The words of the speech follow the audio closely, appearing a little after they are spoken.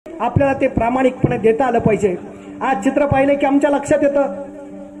आपल्याला ते प्रामाणिकपणे देता आलं पाहिजे। आज चित्र पाहिले की आमच्या लक्षात येतं,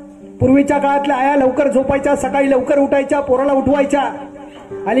 पूर्वीच्या काळातल्या आया लवकर झोपायच्या, सकाळी लवकर उठायच्या, पोराला उठवायच्या।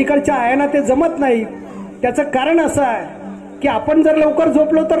 अलीकडच्या आयांना ते जमत नाही। त्याचं कारण असं आहे की आपण जर लवकर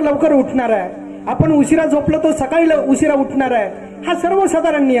झोपलो तर लवकर उठणार आहे, आपण उशिरा झोपलो तर सकाळी उशिरा उठणार आहे। हा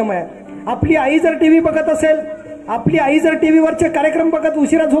सर्वसाधारण नियम आहे। आपली आई जर टीव्ही बघत असेल, आपली आई जर टीव्हीवरचे कार्यक्रम बघत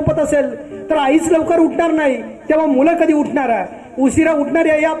उशिरा झोपत असेल तर आईच लवकर उठणार नाही, तेव्हा मुलं कधी उठणार आहे? उशिरा उठणारी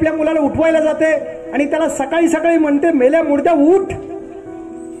आई आपल्या मुलाला उठवायला जाते आणि त्याला सकाळी सकाळी म्हणते, मेल्या मुर्द्या उठ।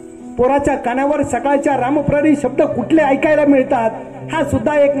 पोराच्या कानावर सकाळच्या रामप्रहरी शब्द कुठले ऐकायला मिळतात, हा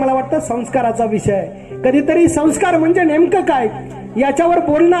सुद्धा एक मला वाटतं संस्काराचा विषय आहे। कधीतरी संस्कार म्हणजे नेमकं काय याच्यावर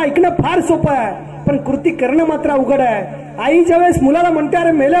बोलणं ऐकणं फार सोपं आहे, पण कृती करणं मात्र अवघड आहे। आई ज्यावेळेस मुलाला म्हणते,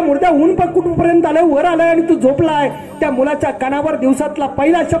 अरे मेल्या मुर्द्या ऊन पण कुठपर्यंत आलंय, वर आलाय आणि तू झोपलाय, त्या मुलाच्या कानावर दिवसातला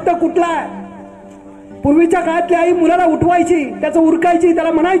पहिला शब्द कुठला आहे? पूर्वीच्या काळातली आई मुलाला उठवायची, त्याचं उरकायची,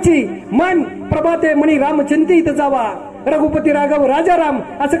 त्याला म्हणायची, मन प्रभाते म्हणी रामचिंतित जावा, रघुपती राघव राजा राम,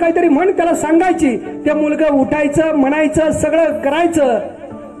 असं काहीतरी म्हण त्याला सांगायची। त्या मुलगा उठायचं, म्हणायचं, सगळं करायचं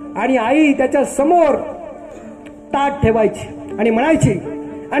आणि आई त्याच्या समोर ताट ठेवायची आणि म्हणायची,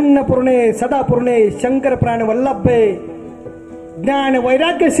 अन्नपूर्णे सदापूर्णे शंकर प्राण वल्लभे ज्ञान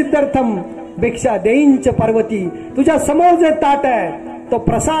वैराग्य सिद्धार्थम भिक्षा देईंच पार्वती। तुझ्या समोर जे ताट आहे तो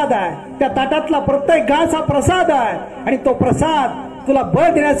प्रसाद आहे, त्या ताटातला प्रत्येक घास हा प्रसाद आहे आणि तो प्रसाद तुला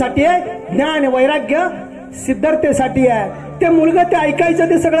बळ देण्यासाठी आहे, ज्ञान वैराग्य सिद्धार्थेसाठी आहे। ते मुलगा ते ऐकायचं,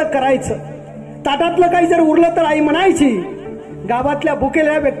 ते सगळं करायचं। ताटातलं काही जर उरलं तर आई म्हणायची, गावातल्या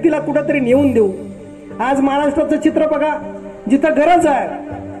भुकेल्या व्यक्तीला कुठंतरी नेऊन देऊ। आज महाराष्ट्राचं चित्र बघा, जिथं गरज आहे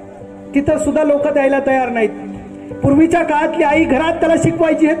तिथं सुद्धा लोक द्यायला तयार नाहीत। पूर्वीच्या काळातली आई घरात त्याला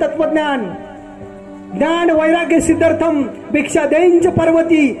शिकवायची हे तत्वज्ञान, ज्ञान वैराग्य सिद्धार्थम भिक्षा देईंच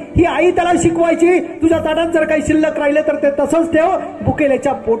पार्वती, ही आई त्याला शिकवायची। तुझ्या ताटात जर काही शिल्लक राहिले तर ते तसंच ठेव,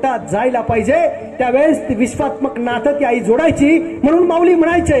 भुकेल्याच्या पोटात जायला पाहिजे। त्यावेळेस ती विश्वात्मक नातं ती आई जोडायची। म्हणून माऊली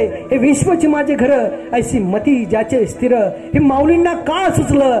म्हणायचे, हे विश्वची माझे घर ऐशी मती ज्याचे स्थिर। हे माऊलींना का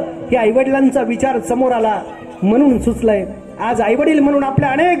सुचलं? हे आईवडिलांचा विचार समोर आला म्हणून सुचलंय। आज आईवडील म्हणून आपल्या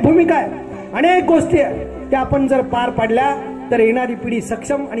अनेक भूमिका आहे, अनेक गोष्टी आहे, त्या आपण जर पार पाडल्या तर येणारी पिढी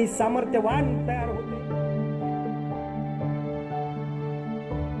सक्षम आणि सामर्थ्यवान तयार होते।